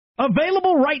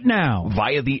Available right now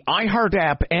via the iHeart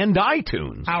app and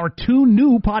iTunes. Our 2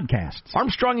 new podcasts.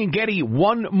 Armstrong and Getty,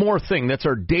 One More Thing. That's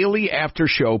our daily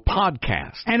after-show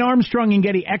podcast. And Armstrong and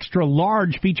Getty Extra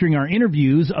Large, featuring our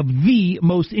interviews of the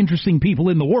most interesting people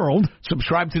in the world.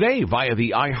 Subscribe today via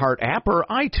the iHeart app or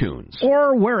iTunes.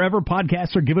 Or wherever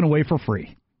podcasts are given away for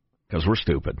free. Because we're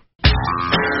stupid.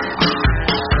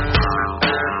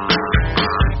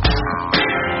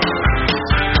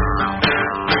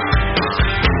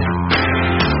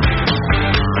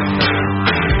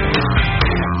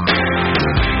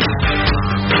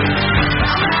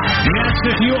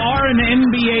 If you are an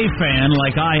NBA fan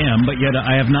like I am, but yet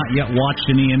I have not yet watched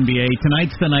any NBA,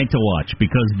 tonight's the night to watch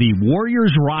because the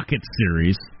Warriors-Rockets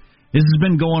series, this has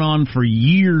been going on for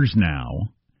years now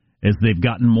as they've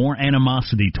gotten more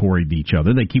animosity toward each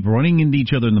other. They keep running into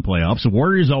each other in the playoffs. The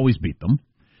Warriors always beat them.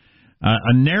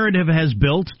 A narrative has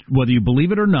built, whether you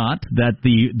believe it or not, that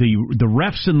the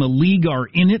refs in the league are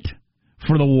in it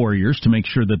for the Warriors to make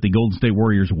sure that the Golden State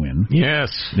Warriors win.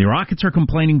 Yes. The Rockets are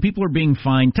complaining. People are being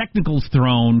fined. Technicals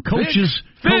thrown. Coaches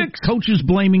coaches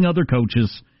blaming other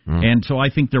coaches. And so I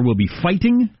think there will be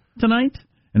fighting tonight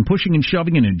and pushing and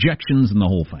shoving and ejections and the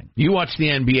whole thing. You watch the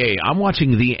NBA. I'm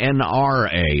watching the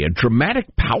NRA, a dramatic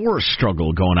power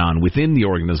struggle going on within the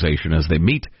organization as they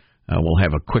meet. We'll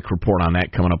have a quick report on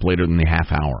that coming up later in the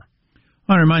half hour.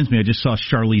 Well, it reminds me, I just saw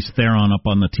Charlize Theron up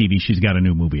on the TV. She's got a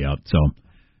new movie out, so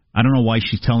I don't know why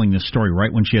she's telling this story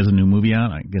right when she has a new movie out.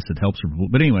 I guess it helps her.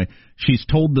 But anyway, she's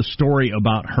told the story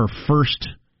about her first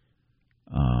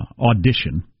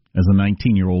audition as a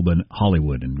 19-year-old in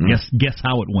Hollywood. And guess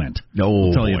how it went.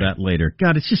 I'll tell you that later.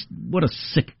 God, it's just what a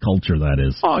sick culture that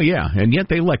is. Oh, yeah. And yet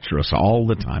they lecture us all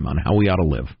the time on how we ought to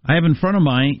live. I have in front of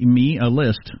me a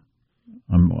list.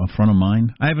 I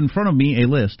have in front of me a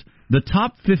list. The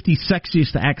top 50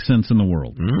 sexiest accents in the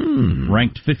world,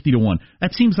 ranked 50 to 1.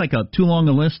 That seems like too long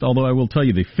a list, although I will tell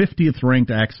you the 50th ranked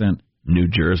accent. New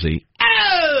Jersey.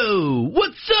 Oh,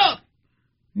 what's up?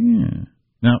 Yeah.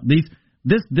 Now, this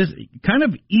kind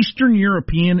of Eastern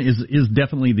European is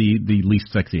definitely the least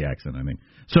sexy accent, I think.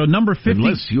 So number 50.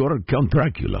 Unless you're Count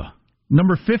Dracula.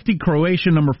 Number 50,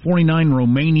 Croatian. Number 49,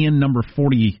 Romanian. Number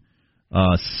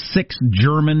 46,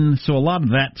 German. So a lot of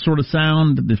that sort of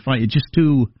sound. It's just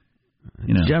too...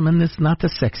 German is not a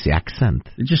sexy accent.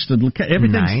 It just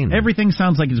everything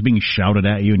sounds like it's being shouted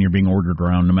at you and you're being ordered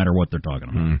around no matter what they're talking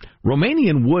about.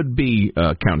 Romanian would be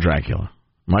Count Dracula.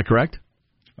 Am I correct?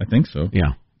 I think so.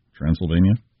 Yeah.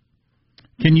 Transylvania.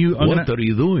 Can you? What are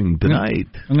you doing tonight?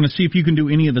 I'm going to see if you can do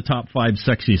any of the top 5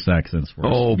 sexiest accents for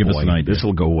us. Oh, Give boy. us an idea. This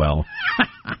will go well.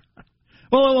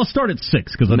 Well, I'll start at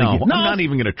 6 because I'm not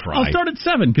even going to try. I'll start at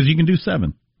 7 because you can do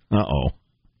 7. Uh-oh.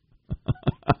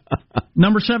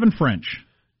 Number 7, French.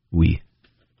 Oui.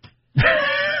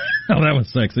 Oh, that was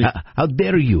sexy. How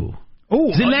dare you?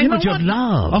 Oh, the language of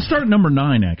love. I'll start at number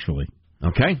 9, actually.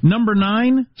 Okay. Number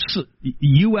 9,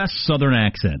 U.S. Southern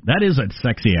accent. That is a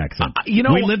sexy accent.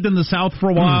 We lived in the South for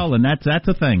a while, and that's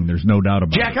a thing. There's no doubt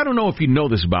about it. Jack, I don't know if you know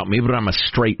this about me, but I'm a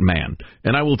straight man.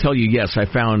 And I will tell you, yes, I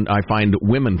find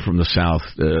women from the South,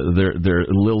 their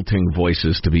lilting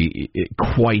voices to be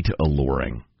quite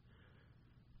alluring.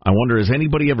 I wonder, has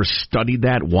anybody ever studied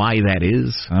that, why that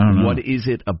is? I don't know. What is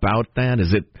it about that?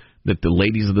 Is it that the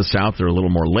ladies of the South are a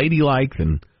little more ladylike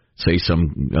than, say,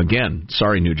 again,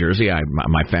 sorry, New Jersey,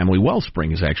 my family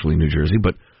wellspring is actually New Jersey,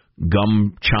 but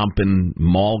gum-chomping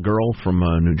mall girl from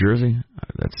New Jersey,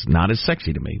 that's not as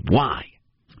sexy to me. Why?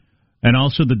 And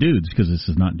also the dudes, because this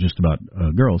is not just about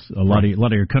girls. A lot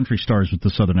of your country stars with the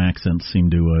Southern accents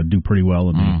seem to do pretty well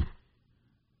in the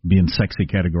being sexy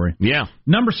category. Yeah.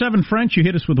 Number 7, French. You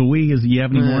hit us with a oui. Do you have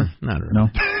any more? Not really. No.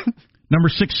 Number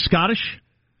 6, Scottish.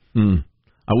 I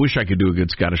wish I could do a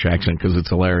good Scottish accent because it's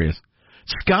hilarious.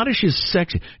 Scottish is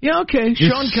sexy. Yeah, okay.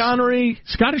 Sean Connery.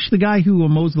 Scottish, the guy who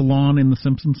mows the lawn in The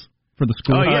Simpsons for the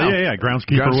school. Oh, yeah.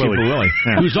 Groundskeeper Willie.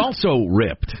 Yeah. Who's also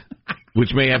ripped,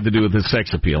 which may have to do with his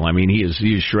sex appeal. I mean, he is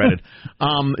shredded.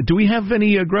 Do we have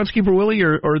any Groundskeeper Willie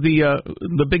or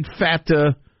the big fat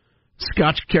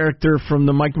Scotch character from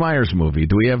the Mike Myers movie?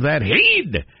 Do we have that?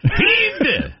 Heed!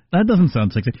 That doesn't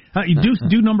sound sexy.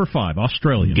 Do number 5,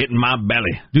 Australian. Get in my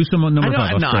belly. Do some on number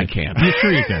 5. No, I can't. You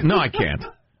sure you can? No, I can't.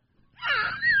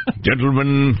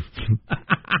 Gentlemen,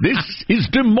 this is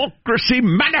Democracy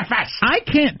Manifest. I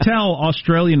can't tell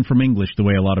Australian from English the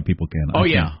way a lot of people can. Oh,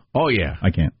 yeah. I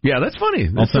can't. Yeah, that's funny.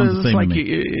 All sounds the same like to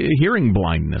me. Hearing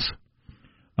blindness.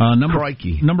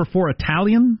 Crikey. Number 4,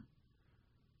 Italian.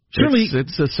 Surely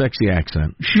it's a sexy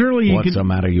accent. Surely What's the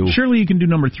matter, you? Surely you can do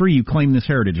number 3. You claim this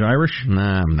heritage, Irish.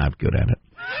 Nah, I'm not good at it.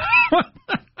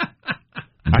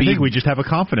 I think we just have a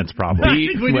confidence problem.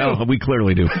 We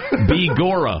clearly do. B.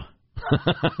 Gora.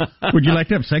 Would you like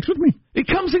to have sex with me? It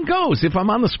comes and goes. If I'm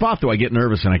on the spot, though, I get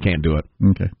nervous and I can't do it.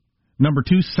 Okay. Number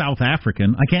 2, South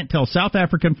African. I can't tell South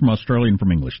African from Australian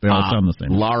from English. They all sound the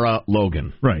same. Lara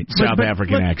Logan. Right. South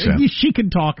African accent. She can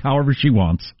talk however she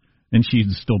wants, and she'd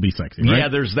still be sexy, right? Yeah,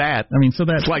 there's that. I mean, so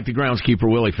that's... It's like the groundskeeper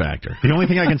Willie factor. The only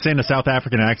thing I can say in a South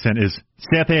African accent is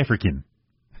South African.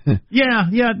 Yeah,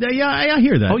 I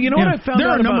hear that. Oh, you know what I found out there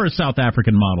are a number of South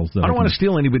African models, though. I don't want to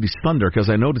steal anybody's thunder because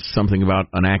I noticed something about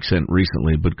an accent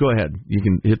recently, but go ahead. You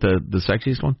can hit the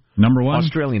sexiest one. Number 1?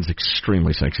 Australian's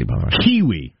extremely sexy, by the way.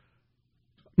 Kiwi.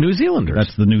 New Zealanders.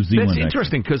 That's the New Zealand That's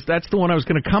interesting because that's the one I was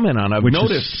going to comment on. I've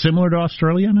noticed. Is similar to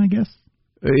Australian, I guess?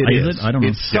 It is. I don't know.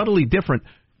 It's subtly different.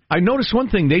 I noticed one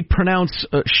thing. They pronounce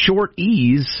short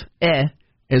E's,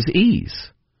 as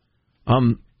E's.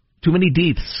 Too many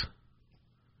deeths.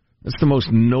 That's the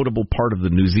most notable part of the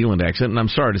New Zealand accent, and I'm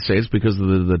sorry to say it's because of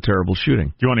the terrible shooting.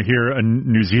 Do you want to hear a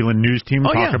New Zealand news team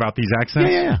talk about these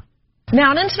accents? Yeah. Now,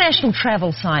 an international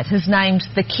travel site has named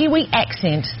the Kiwi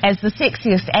accent as the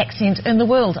sexiest accent in the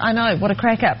world. I know, what a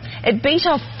crack-up. It beat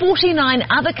off 49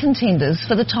 other contenders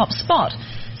for the top spot.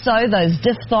 So those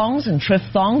diphthongs and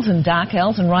triphthongs and dark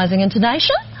L's and rising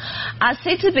intonation are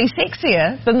said to be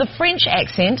sexier than the French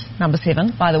accent, number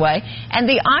 7, by the way, and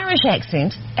the Irish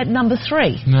accent at number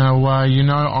 3. Now, I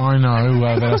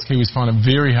know that us Kiwis find it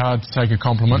very hard to take a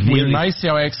compliment. We may see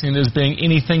our accent as being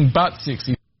anything but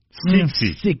sexy.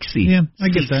 Sexy. Yeah, I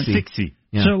get that. Sexy.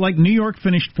 Yeah. So, like, New York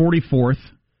finished 44th,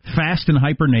 fast and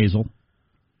hypernasal.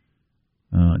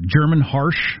 German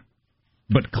harsh,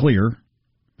 but clear.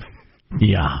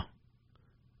 Yeah.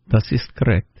 That is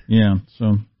correct. Yeah,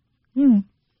 so...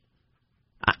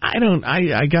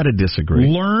 I got to disagree.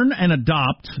 Learn and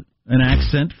adopt an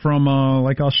accent from,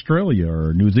 like, Australia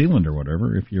or New Zealand or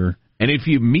whatever, if you're... And if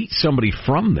you meet somebody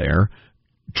from there,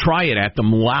 try it at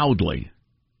them loudly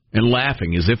and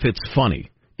laughing as if it's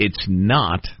funny. It's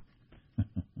not.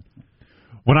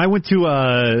 When I went to,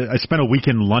 I spent a week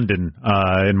in London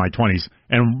in my 20s,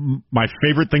 and my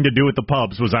favorite thing to do at the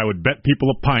pubs was I would bet people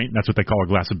a pint. That's what they call a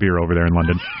glass of beer over there in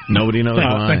London. Nobody knows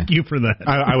why. Thank you for that.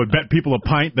 I would bet people a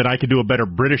pint that I could do a better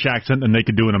British accent than they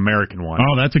could do an American one.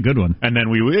 Oh, that's a good one. And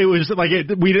then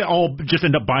we'd all just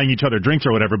end up buying each other drinks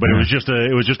or whatever, but it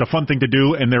was just a fun thing to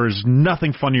do, and there is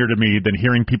nothing funnier to me than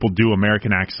hearing people do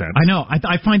American accents. I know.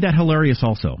 I find that hilarious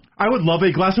also. I would love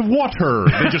a glass of water.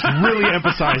 They just really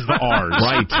emphasize the R's.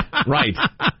 Right.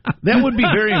 That would be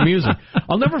very amusing.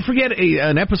 I'll never forget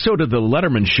an episode of the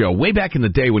Letterman show way back in the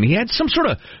day when he had some sort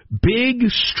of big,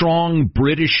 strong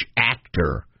British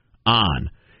actor on.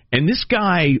 And this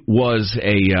guy was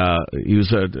what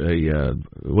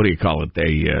do you call it?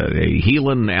 A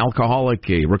healing alcoholic,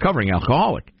 a recovering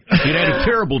alcoholic. He had a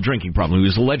terrible drinking problem. He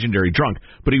was a legendary drunk,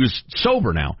 but he was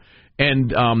sober now.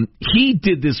 And he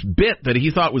did this bit that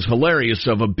he thought was hilarious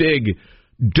of a big,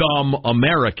 dumb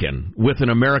American with an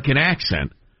American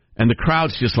accent. And the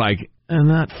crowd's just like,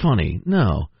 not funny.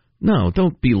 No,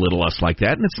 don't belittle us like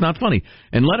that. And it's not funny.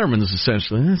 And Letterman's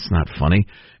essentially, that's not funny.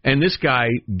 And this guy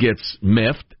gets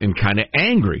miffed and kind of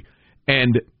angry.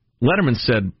 And Letterman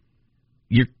said,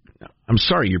 I'm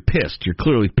sorry, you're pissed. You're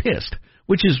clearly pissed,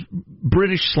 which is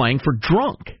British slang for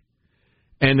drunk.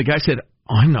 And the guy said,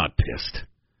 I'm not pissed.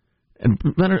 And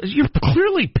Leonard, you're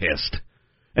clearly pissed.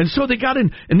 And so they got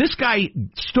in, and this guy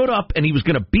stood up, and he was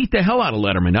going to beat the hell out of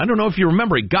Letterman. I don't know if you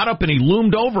remember. He got up, and he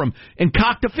loomed over him and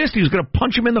cocked a fist. He was going to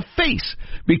punch him in the face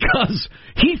because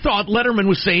he thought Letterman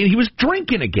was saying he was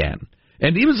drinking again.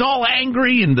 And he was all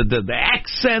angry, and the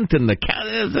accent and the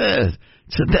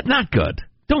not good.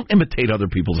 Don't imitate other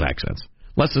people's accents,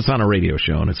 unless it's on a radio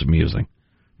show and it's amusing.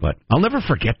 But I'll never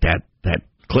forget that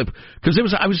clip, because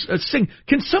I was saying,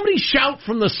 can somebody shout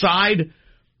from the side,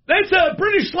 that's a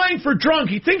British slang for drunk.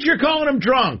 He thinks you're calling him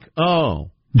drunk.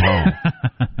 Oh.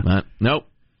 Nope.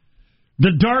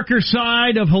 The darker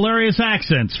side of hilarious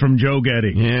accents from Joe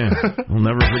Getty. Yeah, I'll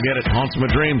never forget it. Haunts my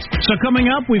dreams. So coming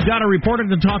up, we've got a reporter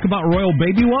to talk about Royal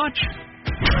Baby Watch.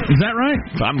 Is that right?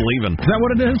 I'm leaving. Is that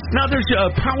what it is? Now, there's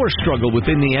a power struggle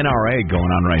within the NRA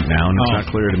going on right now, and it's not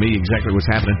clear to me exactly what's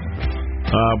happening.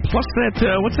 Plus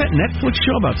what's that Netflix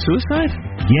show about suicide?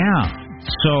 Yeah.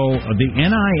 So the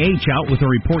NIH out with a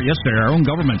report yesterday. Our own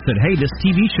government said, hey, this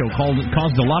TV show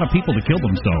caused a lot of people to kill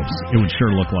themselves. It would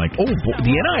sure look like. Oh, the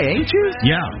NIH is?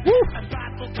 Yeah. Woo.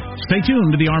 Stay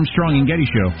tuned to the Armstrong and Getty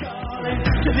Show.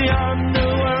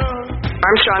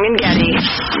 Armstrong and Getty.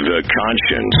 The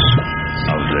conscience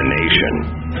of the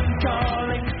nation.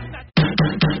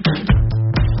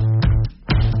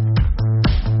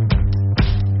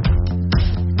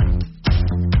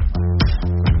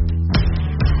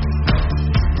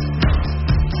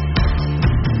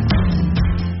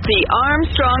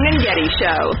 Armstrong and Getty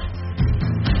Show.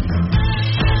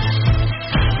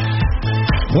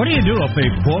 What do you do if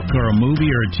a book or a movie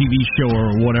or a TV show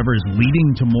or whatever is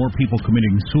leading to more people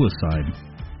committing suicide?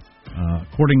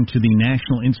 According to the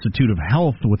National Institute of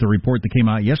Health, with a report that came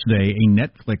out yesterday, a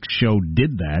Netflix show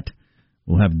did that.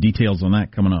 We'll have details on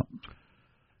that coming up.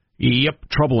 Yep,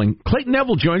 troubling. Clayton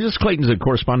Neville joins us. Clayton's a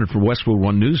correspondent for Westwood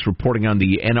One News, reporting on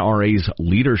the NRA's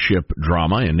leadership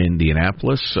drama in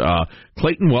Indianapolis.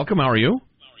 Clayton, welcome. How are you?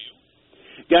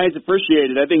 Guys,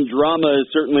 appreciate it. I think drama is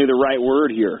certainly the right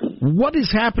word here. What is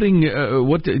happening?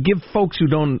 Give folks who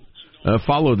don't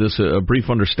follow this a brief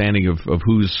understanding of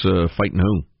who's fighting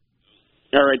who.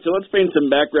 All right, so let's paint some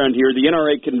background here. The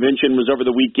NRA convention was over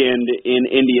the weekend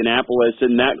in Indianapolis,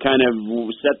 and that kind of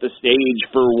set the stage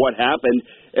for what happened.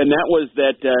 And that was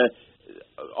that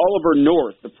Oliver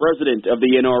North, the president of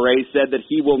the NRA, said that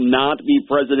he will not be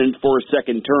president for a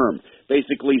second term,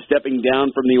 basically stepping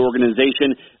down from the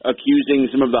organization, accusing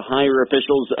some of the higher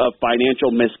officials of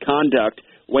financial misconduct.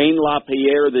 Wayne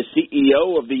LaPierre, the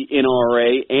CEO of the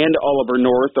NRA, and Oliver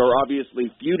North are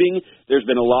obviously feuding. There's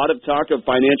been a lot of talk of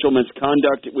financial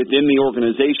misconduct within the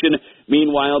organization.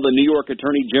 Meanwhile, the New York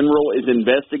Attorney General is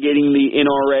investigating the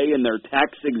NRA and their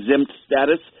tax-exempt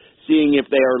status, seeing if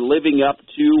they are living up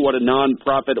to what a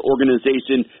nonprofit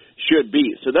organization should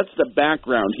be. So that's the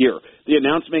background here. The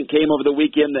announcement came over the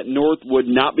weekend that North would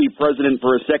not be president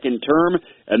for a second term,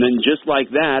 and then just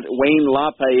like that, Wayne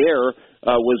LaPierre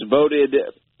was voted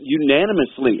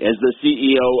unanimously as the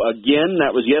CEO again.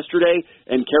 That was yesterday,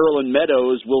 and Carolyn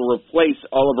Meadows will replace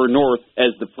Oliver North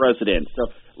as the president. So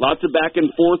lots of back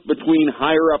and forth between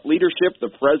higher-up leadership,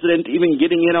 the president even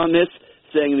getting in on this,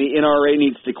 saying the NRA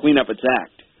needs to clean up its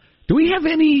act. Do we have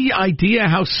any idea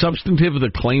how substantive the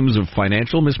claims of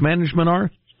financial mismanagement are?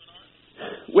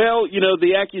 Well, you know,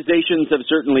 the accusations have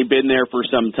certainly been there for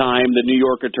some time. The New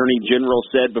York Attorney General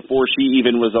said before she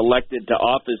even was elected to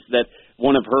office that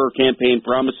one of her campaign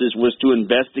promises was to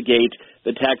investigate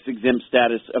the tax-exempt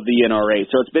status of the NRA.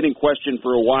 So it's been in question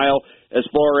for a while. As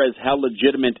far as how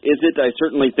legitimate is it, I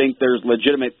certainly think there's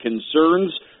legitimate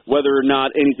concerns. Whether or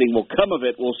not anything will come of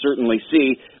it, we'll certainly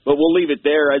see. But we'll leave it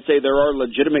there. I'd say there are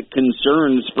legitimate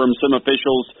concerns from some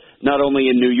officials, not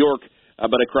only in New York,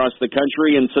 but across the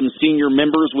country, and some senior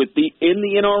members in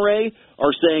the NRA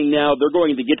are saying now they're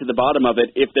going to get to the bottom of it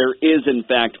if there is, in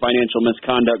fact, financial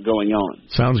misconduct going on.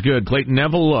 Sounds good. Clayton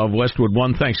Neville of Westwood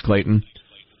One. Thanks, Clayton.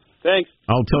 Thanks.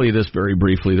 I'll tell you this very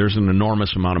briefly. There's an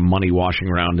enormous amount of money washing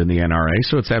around in the NRA,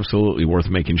 so it's absolutely worth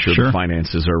making sure the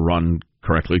finances are run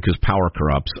correctly because power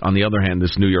corrupts. On the other hand,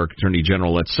 this New York Attorney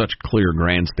General, that's such clear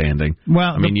grandstanding.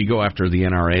 Well, I mean, you go after the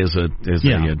NRA as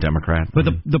a Democrat. But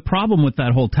the problem with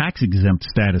that whole tax-exempt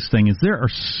status thing is there are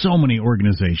so many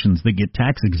organizations that get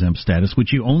tax-exempt status,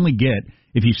 which you only get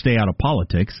if you stay out of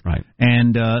politics. Right.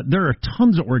 And there are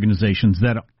tons of organizations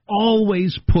that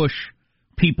always push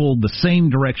people the same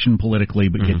direction politically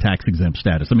but get tax-exempt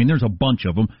status. I mean, there's a bunch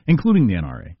of them, including the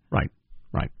NRA. Right.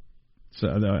 So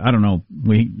I don't know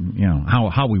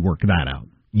how we work that out.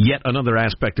 Yet another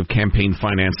aspect of campaign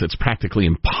finance that's practically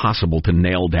impossible to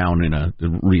nail down in a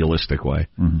realistic way,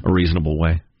 a reasonable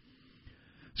way.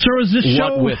 So is this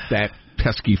show... What with that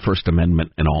pesky First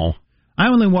Amendment and all? I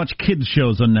only watch kids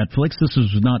shows on Netflix. This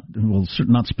is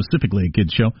not specifically a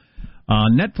kids show.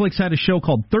 Netflix had a show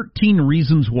called 13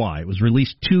 Reasons Why. It was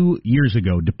released 2 years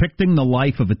ago, depicting the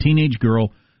life of a teenage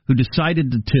girl who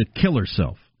decided to kill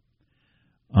herself.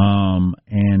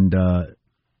 And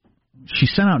she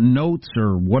sent out notes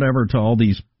or whatever to all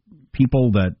these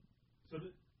people that... So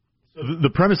the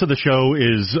premise of the show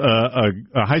is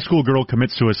a high school girl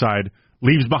commits suicide,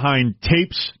 leaves behind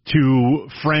tapes to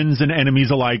friends and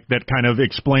enemies alike that kind of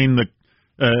explain the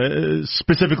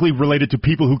specifically related to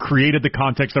people who created the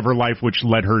context of her life, which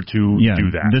led her to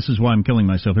do that. This is why I'm killing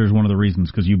myself. Here's one of the reasons,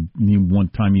 because you one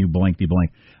time you blankety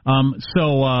blank.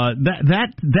 So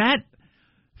that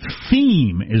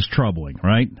theme is troubling,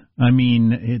 right? I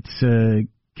mean, it's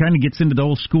kind of gets into the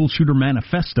old school shooter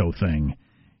manifesto thing.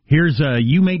 Here's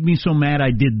you made me so mad I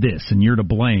did this, and you're to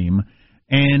blame.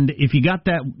 And if you got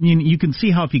that, you can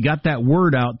see how if you got that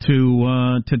word out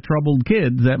to troubled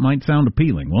kids, that might sound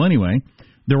appealing. Well, anyway,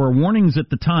 there were warnings at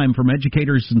the time from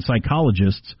educators and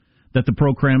psychologists that the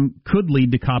program could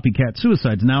lead to copycat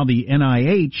suicides. Now the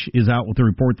NIH is out with a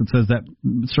report that says that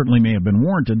certainly may have been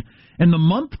warranted. And the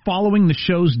month following the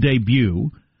show's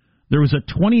debut, there was a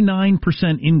 29%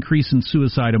 increase in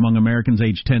suicide among Americans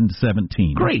aged 10 to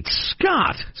 17. Great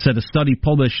Scott! Said a study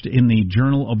published in the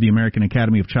Journal of the American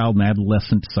Academy of Child and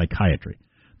Adolescent Psychiatry.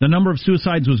 The number of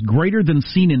suicides was greater than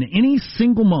seen in any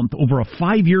single month over a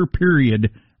 5-year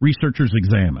period researchers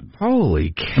examined.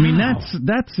 Holy cow. I mean,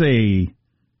 that's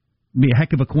be a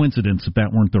heck of a coincidence if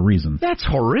that weren't the reason. That's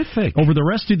horrific. Over the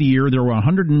rest of the year, there were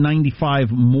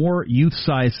 195 more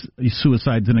youth-size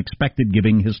suicides than expected,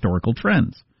 giving historical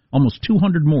trends. Almost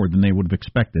 200 more than they would have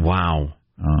expected. Wow.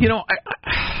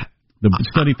 The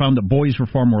study found that boys were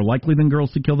far more likely than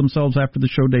girls to kill themselves after the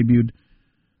show debuted.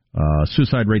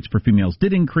 Suicide rates for females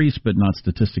did increase, but not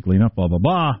statistically enough, blah, blah,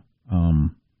 blah.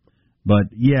 But,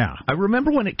 yeah. I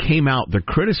remember when it came out, the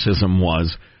criticism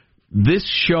was, this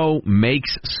show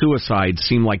makes suicide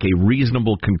seem like a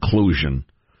reasonable conclusion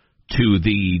to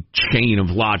the chain of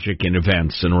logic in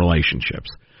events and relationships.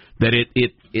 That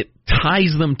it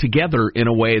ties them together in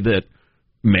a way that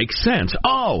makes sense.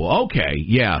 Oh, okay,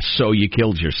 yeah, so you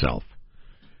killed yourself.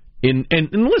 And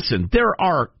listen, there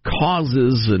are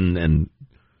causes, and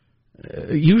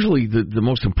usually the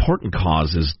most important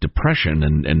cause is depression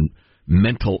and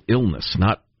mental illness,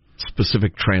 not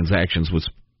specific transactions with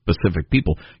specific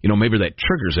people. Maybe that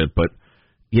triggers it, but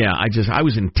yeah, I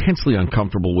was intensely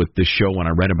uncomfortable with this show when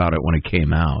I read about it when it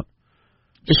came out.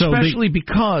 Especially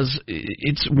because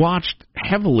it's watched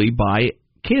heavily by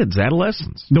kids,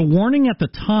 adolescents. The warning at the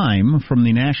time from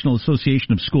the National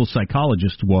Association of School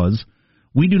Psychologists was,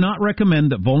 we do not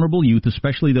recommend that vulnerable youth,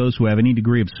 especially those who have any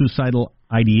degree of suicidal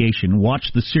ideation,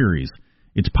 watch the series.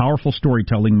 Its powerful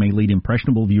storytelling may lead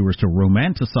impressionable viewers to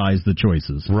romanticize the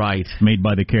choices made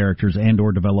by the characters and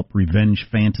or develop revenge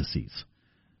fantasies.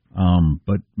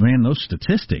 But, man, those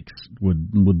statistics would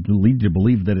lead you to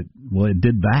believe that it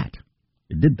did that.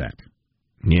 It did that.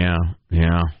 Yeah.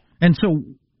 And so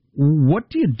what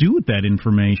do you do with that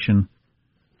information?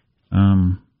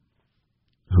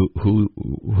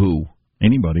 Who?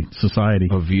 Anybody. Society.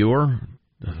 A viewer?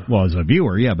 Well, as a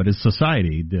viewer, yeah, but as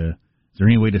society, is there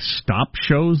any way to stop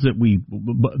shows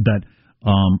that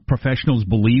professionals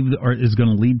believe is going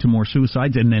to lead to more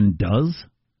suicides and then does?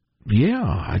 Yeah,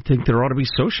 I think there ought to be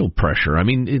social pressure. I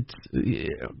mean,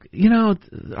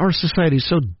 our society is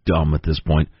so dumb at this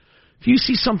point. If you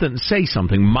say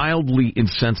something mildly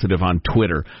insensitive on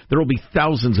Twitter, there will be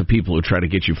thousands of people who try to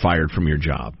get you fired from your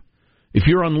job. If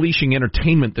you're unleashing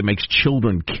entertainment that makes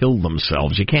children kill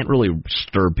themselves, you can't really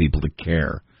stir people to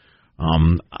care.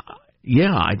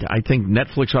 I think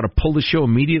Netflix ought to pull the show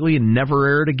immediately and never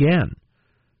air it again.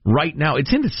 Right now,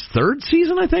 it's in its third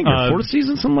season, I think, or fourth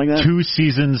season, something like that. 2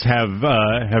 seasons have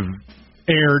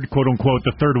aired, quote unquote.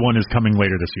 The third one is coming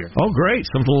later this year. Oh, great!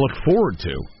 Something to look forward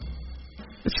to.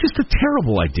 It's just a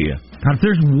terrible idea. God, if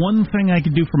there's one thing I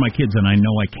could do for my kids, and I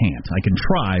know I can't, I can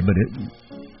try, but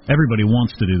everybody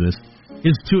wants to do this,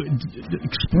 is to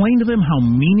explain to them how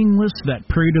meaningless that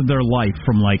period of their life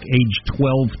from like age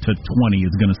 12 to 20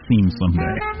 is going to seem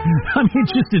someday. I mean,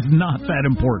 it just is not that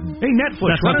important. Hey,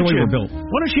 Netflix, that's not the way we're built.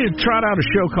 Why don't you trot out a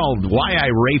show called Why I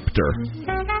Raped Her?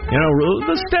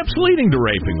 The steps leading to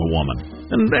raping a woman,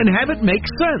 and have it make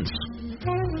sense.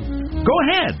 Go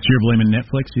ahead. So you're blaming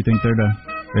Netflix? You think they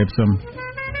have some?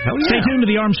 Hell yeah. Stay tuned to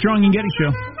the Armstrong and Getty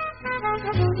Show.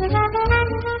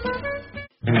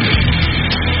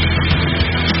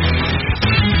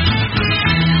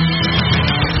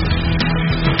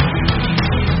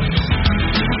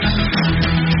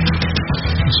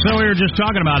 So we were just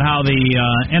talking about how the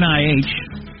NIH,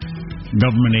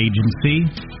 government agency,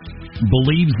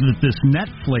 believes that this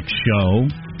Netflix show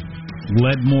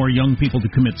led more young people to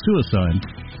commit suicide.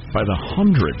 By the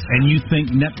hundreds. And you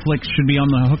think Netflix should be on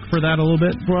the hook for that a little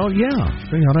bit? Well, yeah.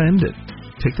 They ought to end it.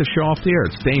 Take the show off the air.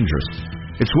 It's dangerous.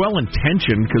 It's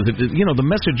well-intentioned because, the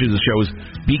message of the show is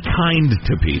be kind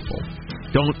to people.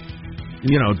 Don't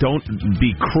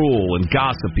be cruel and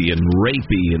gossipy and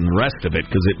rapey and the rest of it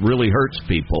because it really hurts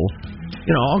people.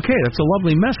 Okay, that's a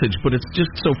lovely message, but it's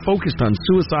just so focused on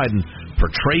suicide and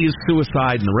portrays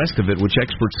suicide and the rest of it, which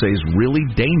experts say is really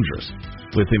dangerous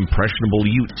with impressionable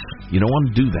youths. You don't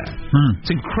want to do that.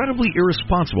 It's incredibly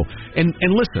irresponsible. And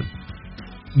listen,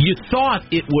 you thought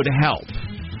it would help.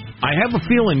 I have a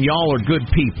feeling y'all are good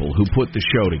people who put the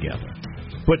show together.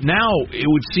 But now it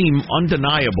would seem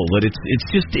undeniable that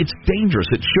it's dangerous.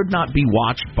 It should not be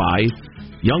watched by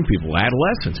young people,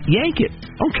 adolescents. Yank it.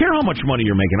 I don't care how much money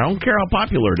you're making. I don't care how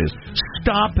popular it is.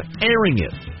 Stop airing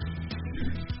it.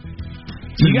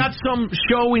 You got some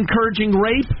show encouraging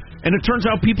rape, and it turns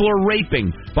out people are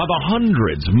raping by the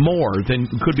hundreds more than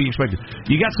could be expected.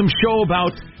 You got some show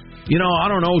about,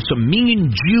 some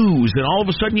mean Jews, and all of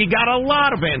a sudden you got a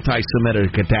lot of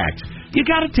anti-Semitic attacks. You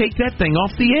got to take that thing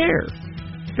off the air.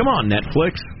 Come on,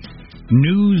 Netflix.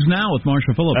 News now with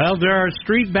Marsha Phillips. Well, there are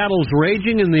street battles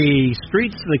raging in the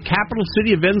streets of the capital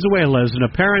city of Venezuela as an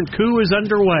apparent coup is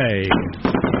underway.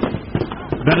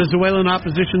 Venezuelan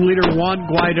opposition leader Juan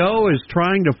Guaido is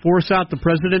trying to force out the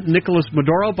president, Nicolas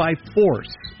Maduro, by force.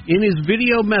 In his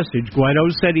video message, Guaido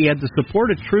said he had the support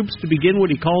of troops to begin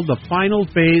what he called the final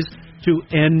phase to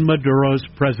end Maduro's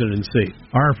presidency.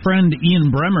 Our friend Ian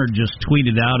Bremmer just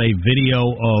tweeted out a video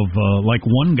of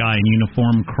one guy in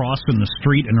uniform crossing the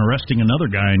street and arresting another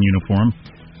guy in uniform.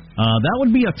 That would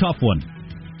be a tough one.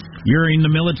 You're in the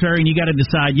military and you got to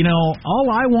decide, all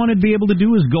I want to be able to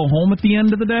do is go home at the end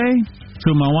of the day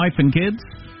to my wife and kids.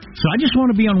 So I just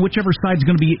want to be on whichever side's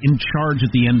going to be in charge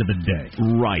at the end of the day.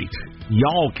 Right.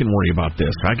 Y'all can worry about this.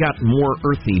 I got more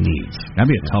earthy needs. That'd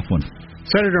be a tough one.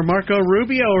 Senator Marco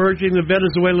Rubio urging the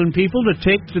Venezuelan people to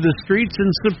take to the streets in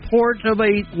support of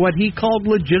what he called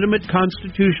legitimate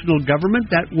constitutional government.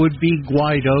 That would be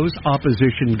Guaido's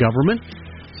opposition government.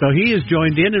 So he has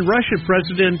joined in, and Russian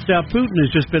President Putin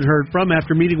has just been heard from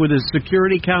after meeting with his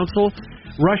Security Council.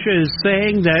 Russia is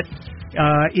saying that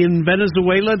in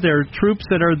Venezuela, their troops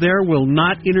that are there will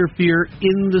not interfere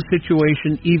in the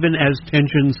situation, even as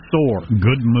tensions soar.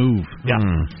 Good move. Yeah.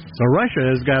 So Russia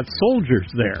has got soldiers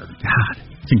there. God,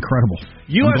 it's incredible.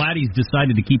 I'm glad he's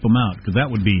decided to keep them out, because that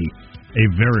would be a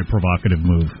very provocative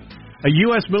move. A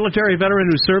U.S. military veteran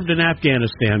who served in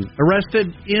Afghanistan, arrested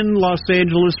in Los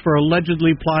Angeles for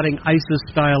allegedly plotting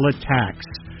ISIS-style attacks.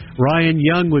 Ryan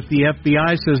Young with the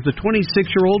FBI says the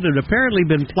 26-year-old had apparently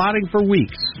been plotting for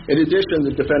weeks. In addition,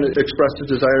 the defendant expressed a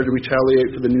desire to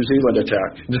retaliate for the New Zealand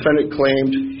attack. The defendant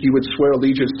claimed he would swear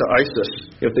allegiance to ISIS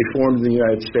if they formed in the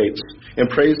United States, and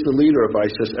praised the leader of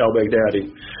ISIS, al-Baghdadi.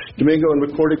 Domingo, in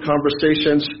recorded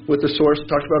conversations with the source,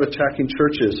 talked about attacking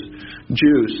churches,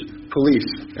 Jews,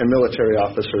 police, and military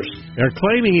officers. They're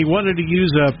claiming he wanted to use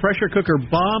a pressure cooker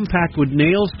bomb packed with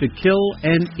nails to kill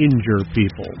and injure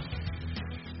people.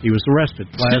 He was arrested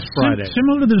last Friday.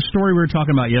 Similar to the story we were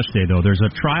talking about yesterday, though, there's a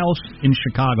trial in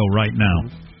Chicago right now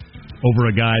over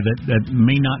a guy that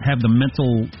may not have the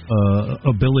mental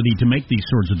ability to make these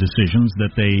sorts of decisions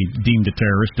that they deemed a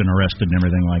terrorist and arrested and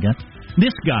everything like that.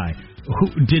 This guy,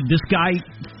 did this guy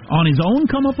on his own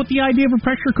come up with the idea of a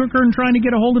pressure cooker and trying to get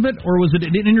a hold of it, or was it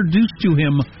introduced to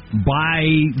him by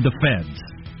the feds?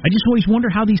 I just always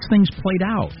wonder how these things played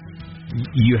out.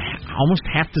 You almost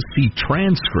have to see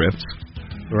transcripts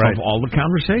of all the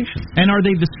conversations. And are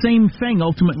they the same thing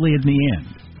ultimately in the end?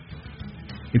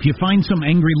 If you find some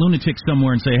angry lunatic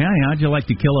somewhere and say, hey, how'd you like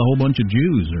to kill a whole bunch of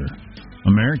Jews or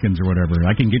Americans or whatever,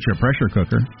 I can get you a pressure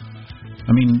cooker.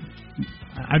 I mean,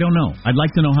 I don't know. I'd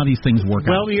like to know how these things work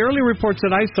out. Well, the early reports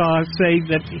that I saw say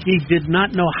that he did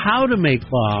not know how to make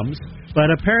bombs,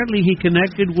 but apparently he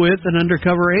connected with an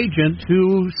undercover agent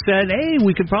who said, hey,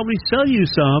 we could probably sell you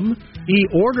some. He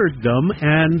ordered them,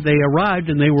 and they arrived,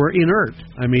 and they were inert.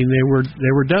 I mean, they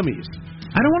were dummies.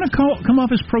 I don't want to come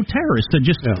off as pro-terrorist.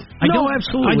 Absolutely I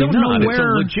don't know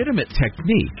where. It's a legitimate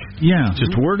technique. Yeah.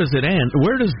 Just where does it end?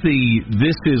 Where does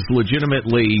this is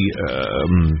legitimately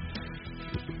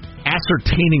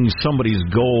ascertaining somebody's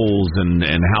goals and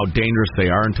how dangerous they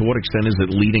are, and to what extent is it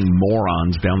leading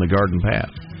morons down the garden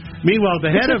path? Meanwhile, the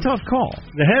head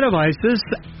of ISIS,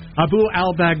 Abu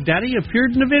al-Baghdadi,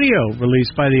 appeared in a video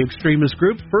released by the extremist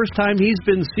group. First time he's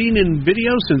been seen in video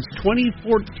since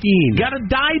 2014. Got a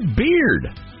dyed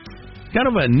beard. Kind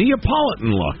of a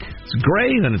Neapolitan look. It's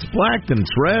gray, then it's black, then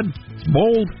it's red. It's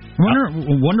bold.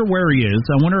 Wonder where he is.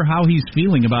 I wonder how he's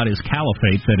feeling about his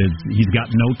caliphate, that is, he's got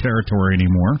no territory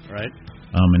anymore. Right.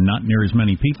 And not near as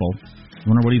many people. I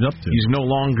wonder what he's up to. He's no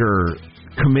longer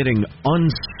committing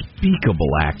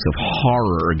unspeakable acts of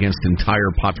horror against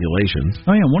entire populations.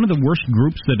 Oh, yeah, one of the worst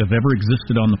groups that have ever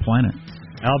existed on the planet.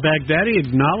 Al-Baghdadi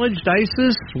acknowledged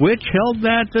ISIS, which held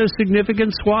that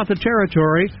significant swath of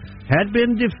territory, had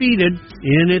been defeated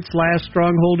in its last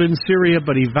stronghold in Syria,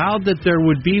 but he vowed that there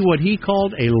would be what he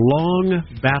called a long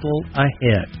battle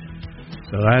ahead.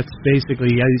 So that's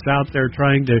basically, he's out there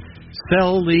trying to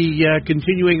sell the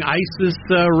continuing ISIS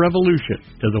revolution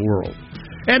to the world.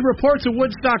 And reports of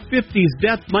Woodstock 50's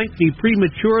death might be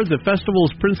premature. The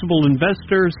festival's principal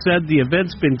investor said the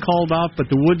event's been called off, but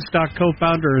the Woodstock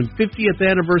co-founder and 50th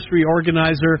anniversary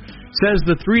organizer says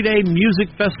the 3-day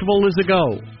music festival is a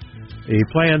go. The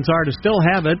plans are to still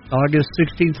have it August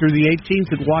 16th through the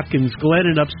 18th at Watkins Glen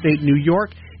in upstate New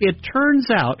York. It turns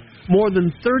out more than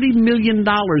 $30 million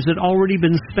had already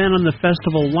been spent on the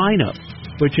festival lineup.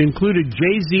 which included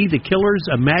Jay-Z, The Killers,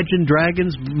 Imagine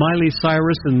Dragons, Miley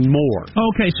Cyrus, and more.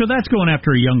 Okay, so that's going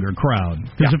after a younger crowd.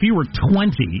 Because if you were 20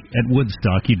 at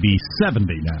Woodstock, you'd be 70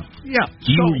 now. Yeah.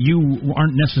 You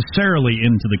aren't necessarily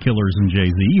into The Killers and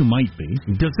Jay-Z. You might be.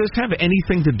 Does this have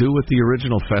anything to do with the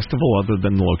original festival other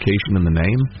than the location and the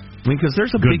name? I mean, because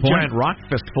there's a big giant rock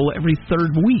festival every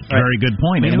third week. Very good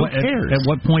point. I mean, who cares? At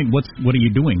what point, what are you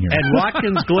doing here? And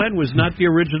Watkins Glen was not the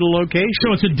original location.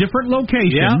 So it's a different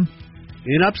location. Yeah.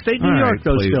 In upstate New York,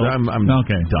 though, still. I'm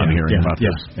done hearing about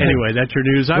this. Anyway, that's your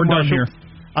news. We're done here.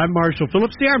 I'm Marshall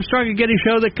Phillips, the Armstrong and Getty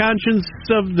Show, the conscience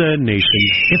of the nation.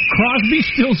 If Crosby,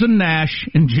 Stills, and Nash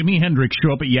and Jimi Hendrix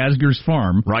show up at Yasgur's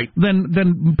farm, then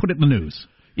put it in the news.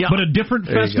 Yeah. But a different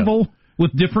festival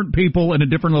with different people in a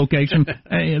different location,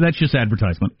 that's just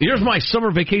advertisement. Here's my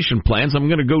summer vacation plans. I'm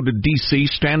going to go to D.C.,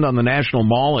 stand on the National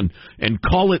Mall, and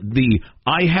call it the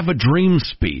I Have a Dream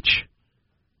speech.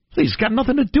 Please, got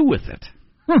nothing to do with it.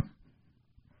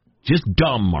 Just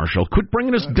dumb, Marshall. Quit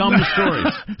bringing us dumb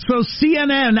stories. So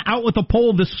CNN out with a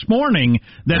poll this morning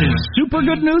that is super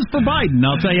good news for Biden,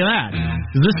 I'll tell you that.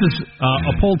 This is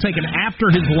a poll taken after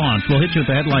his launch. We'll hit you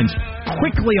with the headlines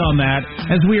quickly on that,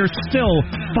 as we are still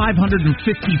 553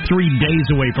 days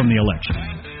away from the election,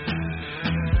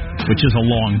 which is a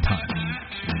long time.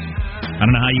 I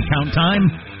don't know how you count time,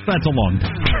 but that's a long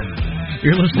time.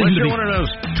 You're listening to one of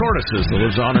those tortoises that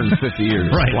lives 150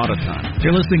 years. Right. A lot of time.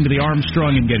 You're listening to the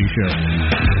Armstrong and Getty Show.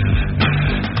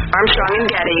 Armstrong and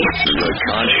Getty. The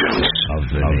conscience of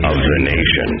the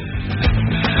nation.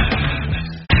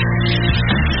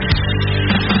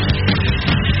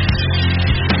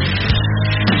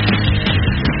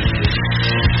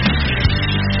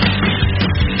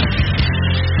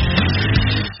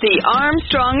 The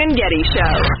Armstrong and Getty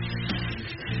Show.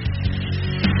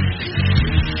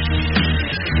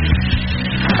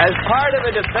 As part of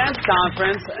a defense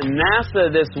conference,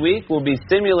 NASA this week will be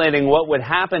simulating what would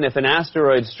happen if an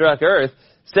asteroid struck Earth.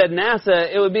 Said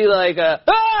NASA, it would be like a,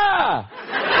 ah!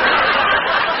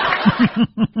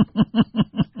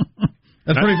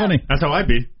 That's pretty funny. That's how I'd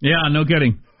be. Yeah, no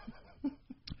kidding.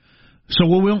 So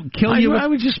we won't kill you. I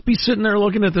would just be sitting there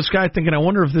looking at the sky thinking, I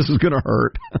wonder if this is going to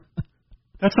hurt.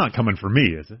 That's not coming for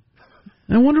me, is it?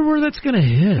 I wonder where that's going to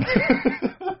hit.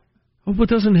 Hope it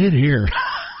doesn't hit here.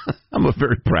 I'm a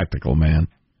very practical man.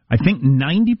 I think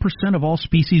 90% of all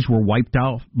species were wiped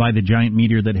out by the giant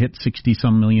meteor that hit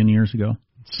 60-some million years ago.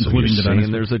 So including the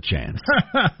dinosaurs. There's a chance.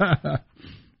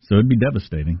 So it'd be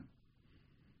devastating.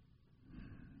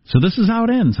 So this is how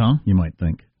it ends, huh? You might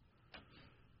think.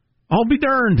 I'll be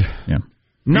darned. Yeah.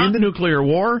 Not the nuclear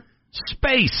war.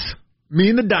 Space. Me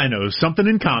and the dinos, something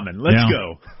in common. Let's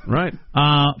go. Right.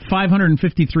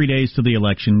 553 days to the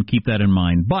election. Keep that in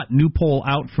mind. But new poll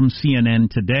out from CNN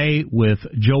today with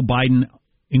Joe Biden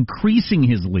increasing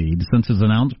his lead since his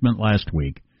announcement last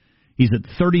week. He's at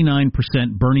 39%,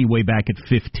 Bernie way back at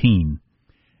 15%.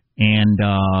 And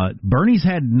Bernie's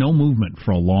had no movement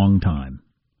for a long time.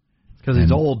 It's because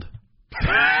he's old.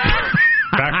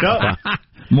 Backed up.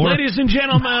 Ladies and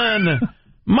gentlemen...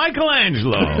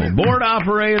 Michelangelo, board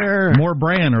operator. More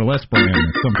brand or less brand,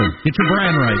 something. Get your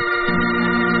brand right.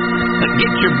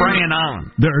 Get your brand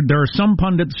on. There are some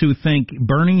pundits who think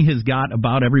Bernie has got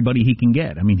about everybody he can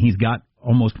get. I mean, he's got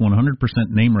almost 100%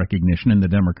 name recognition in the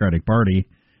Democratic Party.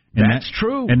 And that's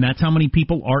true. And that's how many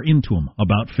people are into him,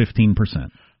 about 15%.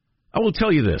 I will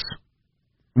tell you this.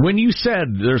 When you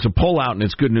said there's a poll out and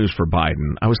it's good news for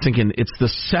Biden, I was thinking it's the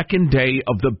second day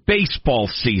of the baseball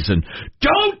season.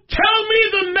 Don't tell me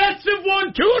the Mets have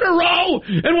won 2 in a row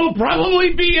and will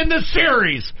probably be in the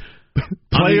series.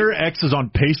 Player X is on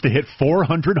pace to hit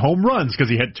 400 home runs because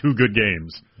he had 2 good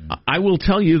games. I will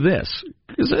tell you this,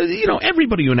 because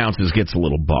everybody who announces gets a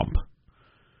little bump.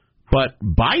 But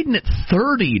Biden at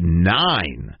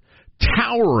 39...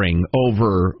 towering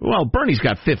over, Bernie's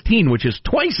got 15, which is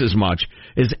twice as much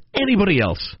as anybody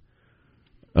else.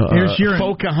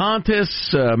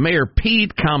 Pocahontas, Mayor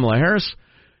Pete, Kamala Harris,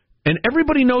 and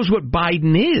everybody knows what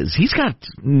Biden is. He's got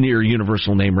near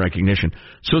universal name recognition.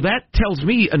 So that tells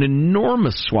me an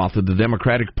enormous swath of the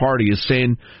Democratic Party is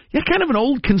saying, yeah, kind of an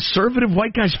old conservative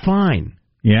white guy's fine.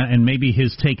 Yeah, and maybe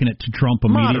his taking it to Trump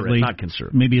immediately. Moderate, not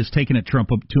conservative. Maybe his taking it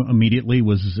Trump up to immediately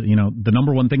was, the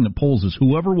number one thing that polls is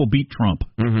whoever will beat Trump.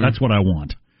 Mm-hmm. That's what I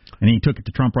want. And he took it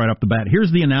to Trump right off the bat.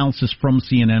 Here's the analysis from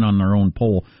CNN on their own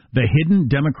poll. The hidden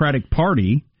Democratic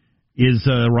Party is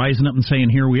rising up and saying,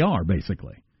 here we are,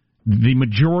 basically. The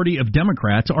majority of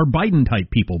Democrats are Biden-type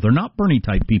people. They're not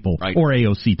Bernie-type people or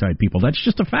AOC-type people. That's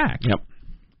just a fact. Yep.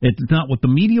 It's not what the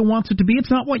media wants it to be. It's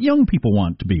not what young people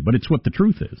want it to be, but it's what the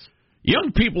truth is.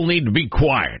 Young people need to be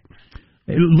quiet.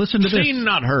 Listen to this. Seen,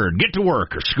 not heard. Get to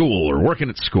work or school or working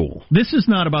at school. This is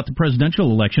not about the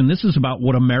presidential election. This is about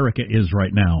what America is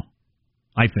right now,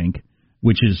 I think,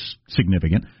 which is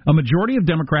significant. A majority of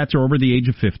Democrats are over the age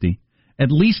of 50.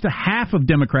 At least a half of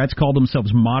Democrats call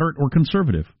themselves moderate or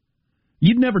conservative.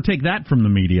 You'd never take that from the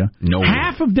media. No.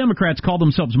 Half of Democrats call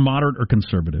themselves moderate or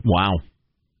conservative. Wow.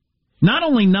 Not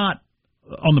only not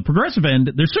on the progressive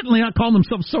end, they're certainly not calling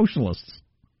themselves socialists.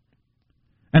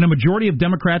 And a majority of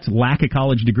Democrats lack a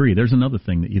college degree. There's another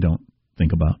thing that you don't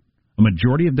think about. A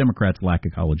majority of Democrats lack a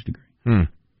college degree.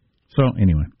 So,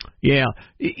 anyway. Yeah.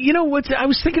 You know what? I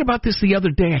was thinking about this the other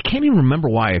day. I can't even remember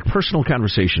why. A personal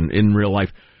conversation in real life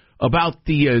about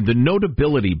the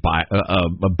notability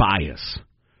bias.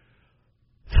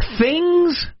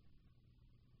 Things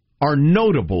are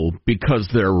notable because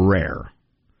they're rare.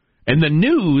 And the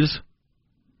news,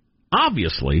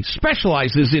 obviously,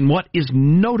 specializes in what is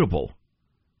notable.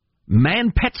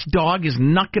 Man pets dog is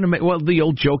not going to make... Well, the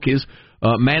old joke is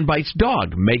man bites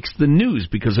dog makes the news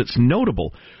because it's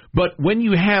notable. But when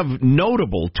you have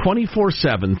notable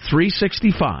 24/7,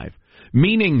 365,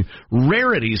 meaning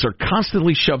rarities are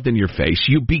constantly shoved in your face,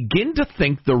 you begin to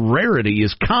think the rarity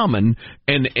is common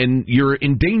and you're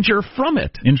in danger from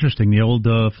it. Interesting. The old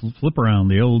flip around,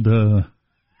 the old...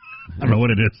 I don't know what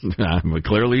it is. But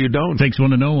clearly you don't. Takes one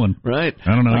to know one. Right.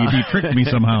 I don't know. You tricked me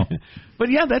somehow. But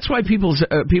yeah, that's why people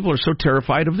are so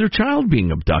terrified of their child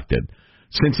being abducted.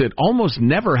 Since it almost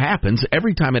never happens,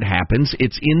 every time it happens,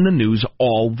 it's in the news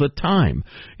all the time.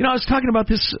 You know, I was talking about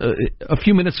this a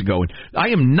few minutes ago, and I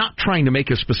am not trying to make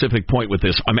a specific point with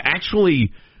this. I'm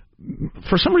actually...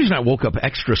 For some reason, I woke up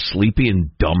extra sleepy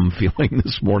and dumb feeling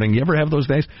this morning. You ever have those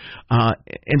days?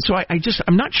 And so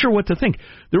I'm not sure what to think.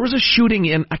 There was a shooting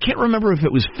in, I can't remember if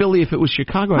it was Philly, if it was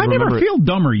Chicago. I never feel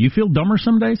dumber. You feel dumber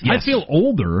some days? Yes. I feel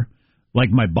older. Like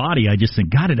my body, I just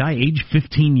think, God, did I age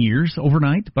 15 years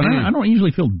overnight? But I don't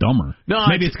usually feel dumber. No,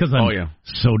 maybe it's because I'm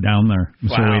so down there. I'm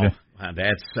so way to...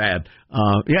 That's sad.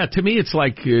 Yeah, to me, it's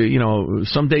like,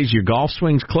 some days your golf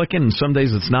swing's clicking and some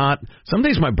days it's not. Some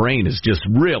days my brain is just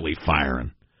really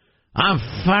firing. I'm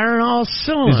firing all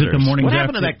cylinders. Is it the morning What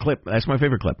happened to that clip? That's my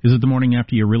favorite clip. Is it the morning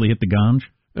after you really hit the ganj?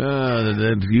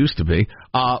 That used to be.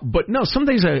 But no, some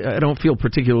days I don't feel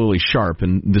particularly sharp,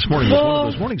 and this morning was one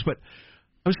of those mornings. But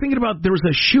I was thinking about, there was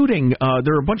a shooting.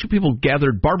 There were a bunch of people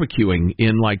gathered barbecuing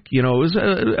in, it was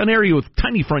an area with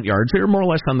tiny front yards. They were more or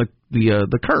less on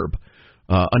the curb.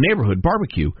 A neighborhood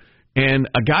barbecue, and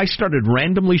a guy started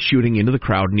randomly shooting into the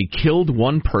crowd, and he killed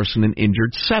one person and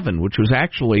injured 7, which was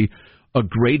actually a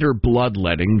greater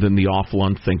bloodletting than the awful,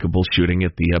 unthinkable shooting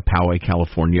at the Poway,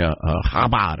 California,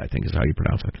 Chabad, I think is how you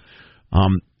pronounce it.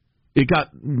 It got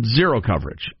zero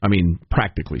coverage. I mean,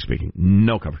 practically speaking,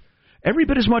 no coverage. Every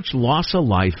bit as much loss of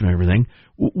life and everything.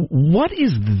 What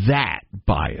is that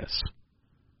bias?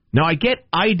 Now, I get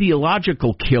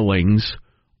ideological killings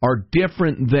are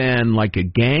different than like a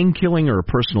gang killing or a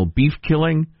personal beef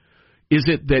killing. Is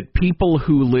it that people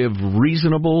who live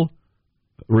reasonable,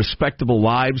 respectable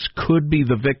lives could be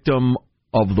the victim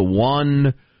of the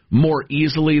one more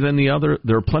easily than the other?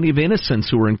 There are plenty of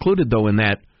innocents who were included, though, in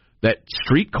that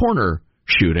street corner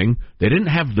shooting. They didn't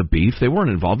have the beef. They weren't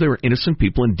involved. They were innocent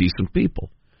people and decent people.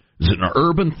 Is it an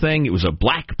urban thing? It was a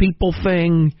black people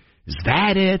thing? Is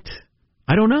that it?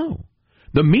 I don't know.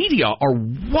 The media are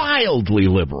wildly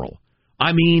liberal.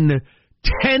 I mean,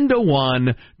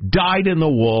 10-1,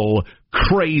 dyed-in-the-wool,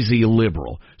 crazy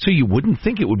liberal. So you wouldn't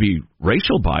think it would be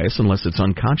racial bias unless it's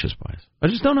unconscious bias. I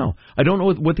just don't know. I don't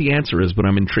know what the answer is, but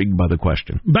I'm intrigued by the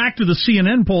question. Back to the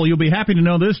CNN poll. You'll be happy to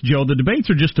know this, Joe. The debates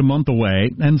are just a month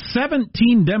away, and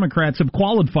 17 Democrats have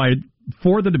qualified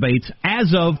for the debates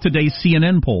as of today's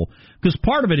CNN poll. Because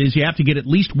part of it is you have to get at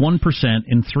least 1%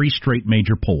 in 3 straight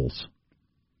major polls.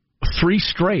 3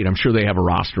 straight. I'm sure they have a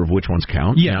roster of which ones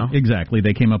count. Yeah, exactly.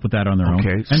 They came up with that on their own.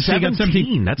 Okay, and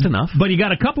 17. That's enough. But you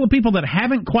got a couple of people that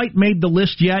haven't quite made the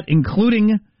list yet,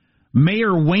 including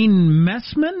Mayor Wayne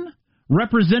Messman,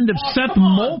 Representative Seth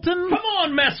Moulton. Come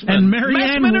on, Messman. And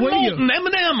Marianne Williamson.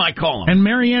 Eminem, I call him. And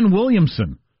Marianne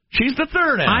Williamson. She's the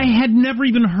third. I had never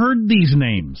even heard these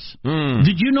names.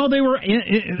 Did you know they were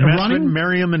running?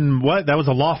 Merriam and what? That was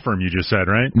a law firm you just said,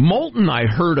 right? Moulton I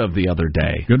heard of the other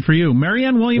day. Good for you.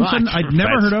 Marianne Williamson, I'd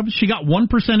never heard of. She got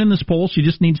 1% in this poll. She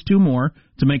just needs 2 more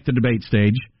to make the debate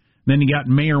stage. Then you got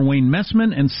Mayor Wayne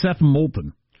Messman and Seth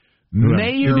Moulton.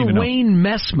 Mayor Wayne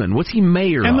Messman. What's he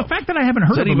mayor And of? the fact that I haven't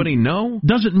heard Does of anybody him know?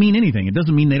 Doesn't mean anything. It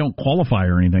doesn't mean they don't qualify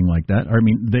or anything like that. I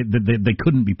mean, they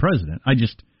couldn't be president.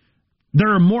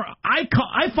 There are more. I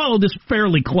follow this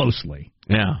fairly closely.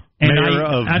 Yeah.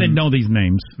 And I didn't know these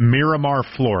names. Miramar,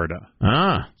 Florida.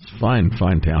 It's fine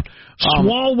town.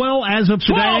 Swalwell, as of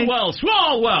today.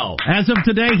 Swalwell. As of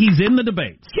today, he's in the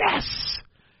debates. Yes.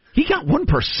 He got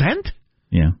 1%?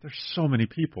 Yeah. There's so many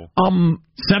people.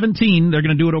 17. They're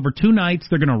going to do it over 2 nights.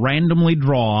 They're going to randomly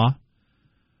draw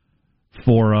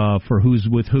for who's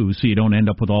with who, so you don't end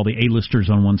up with all the A-listers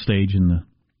on one stage.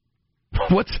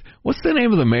 What's the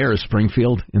name of the mayor of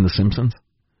Springfield in The Simpsons?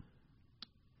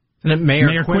 Isn't it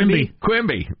Mayor Quimby?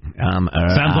 Quimby.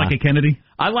 Sounds like a Kennedy.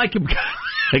 I like him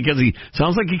because he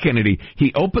sounds like a Kennedy.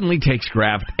 He openly takes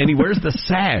graft, and he wears the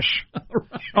sash.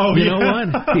 Oh, you know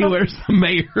what? He wears the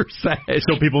mayor's sash.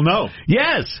 So people know.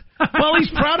 Yes. Well, he's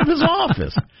proud of his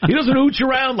office. He doesn't ooch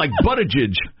around like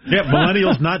Buttigieg. Yeah,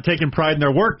 millennials not taking pride in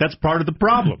their work, that's part of the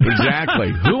problem.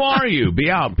 Exactly. Who are you? Be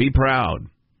out. Be proud.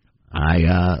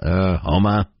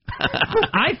 Homa.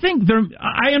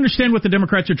 I understand what the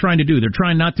Democrats are trying to do. They're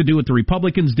trying not to do what the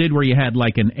Republicans did, where you had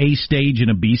like an A stage and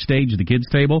a B stage, the kids'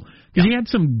 table, because you had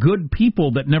some good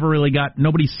people that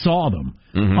nobody saw them.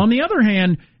 Mm-hmm. On the other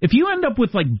hand, if you end up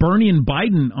with like Bernie and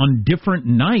Biden on different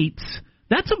nights,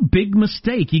 that's a big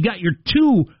mistake. You got your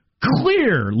two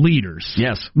clear leaders.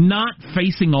 Yes. Not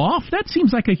facing off. That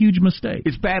seems like a huge mistake.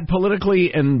 It's bad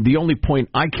politically, and the only point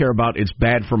I care about, it's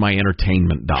bad for my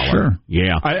entertainment dollar. Sure.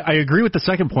 Yeah. I agree with the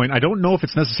second point. I don't know if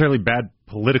it's necessarily bad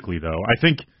politically, though. I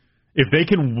think if they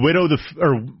can winnow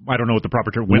I don't know what the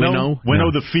proper term, winnow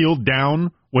the field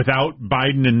down without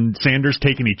Biden and Sanders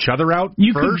taking each other out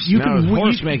first. A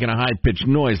horse making a high-pitched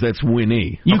noise, that's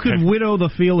Winnie. You could widow the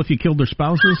field if you killed their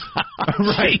spouses?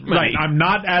 Right. I'm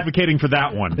not advocating for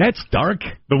that one. That's dark.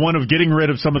 The one of getting rid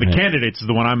of some of the candidates is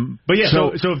the one I'm... But yeah,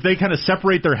 so if they kind of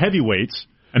separate their heavyweights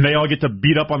and they all get to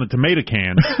beat up on the tomato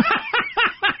cans...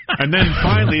 And then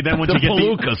finally, once you get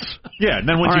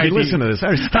listen to this.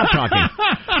 Stop talking.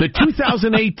 The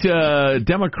 2008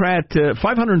 Democrat,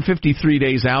 553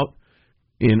 days out.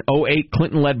 In 2008,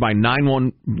 Clinton led by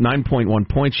 9.1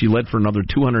 points. She led for another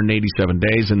 287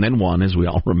 days and then won, as we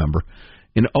all remember.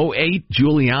 In 2008,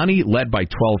 Giuliani led by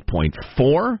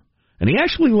 12.4, and he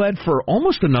actually led for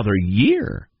almost another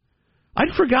year.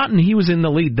 I'd forgotten he was in the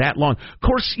lead that long. Of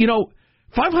course,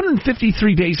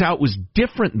 553 days out was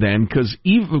different then because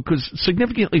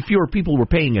significantly fewer people were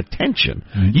paying attention.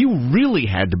 Mm-hmm. You really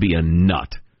had to be a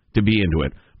nut to be into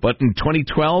it. But in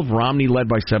 2012, Romney led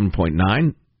by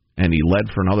 7.9, and he led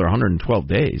for another 112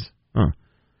 days.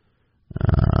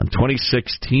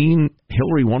 2016,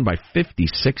 Hillary won by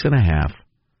 56.5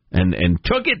 and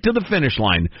took it to the finish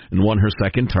line and won her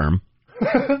second term.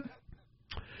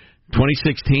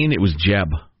 2016, it was Jeb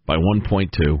by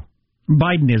 1.2.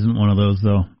 Biden isn't one of those,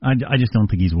 though. I just don't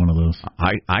think he's one of those.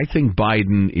 I think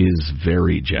Biden is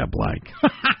very Jeb-like.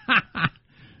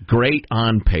 Great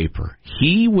on paper.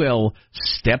 He will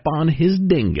step on his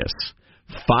dingus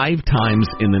 5 times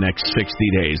in the next 60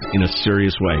 days in a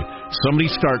serious way.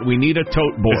 We need a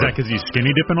tote board. Is that because he's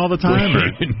skinny dipping all the time?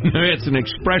 It's an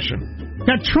expression.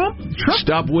 Now, Trump,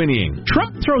 stop whinnying.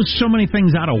 Trump throws so many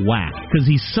things out of whack because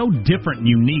he's so different and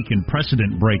unique and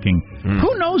precedent-breaking.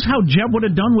 Who knows how Jeb would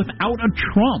have done without a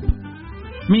Trump?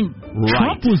 I mean,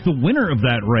 Trump was the winner of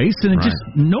that race, and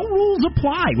no rules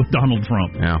apply with Donald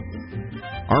Trump. Yeah.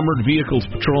 Armored vehicles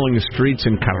patrolling the streets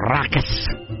in Caracas.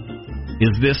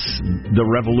 Is this the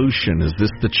revolution? Is this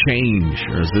the change?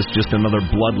 Or is this just another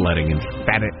bloodletting? And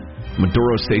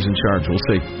Maduro stays in charge. We'll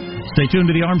see. Stay tuned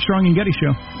to the Armstrong and Getty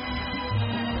Show.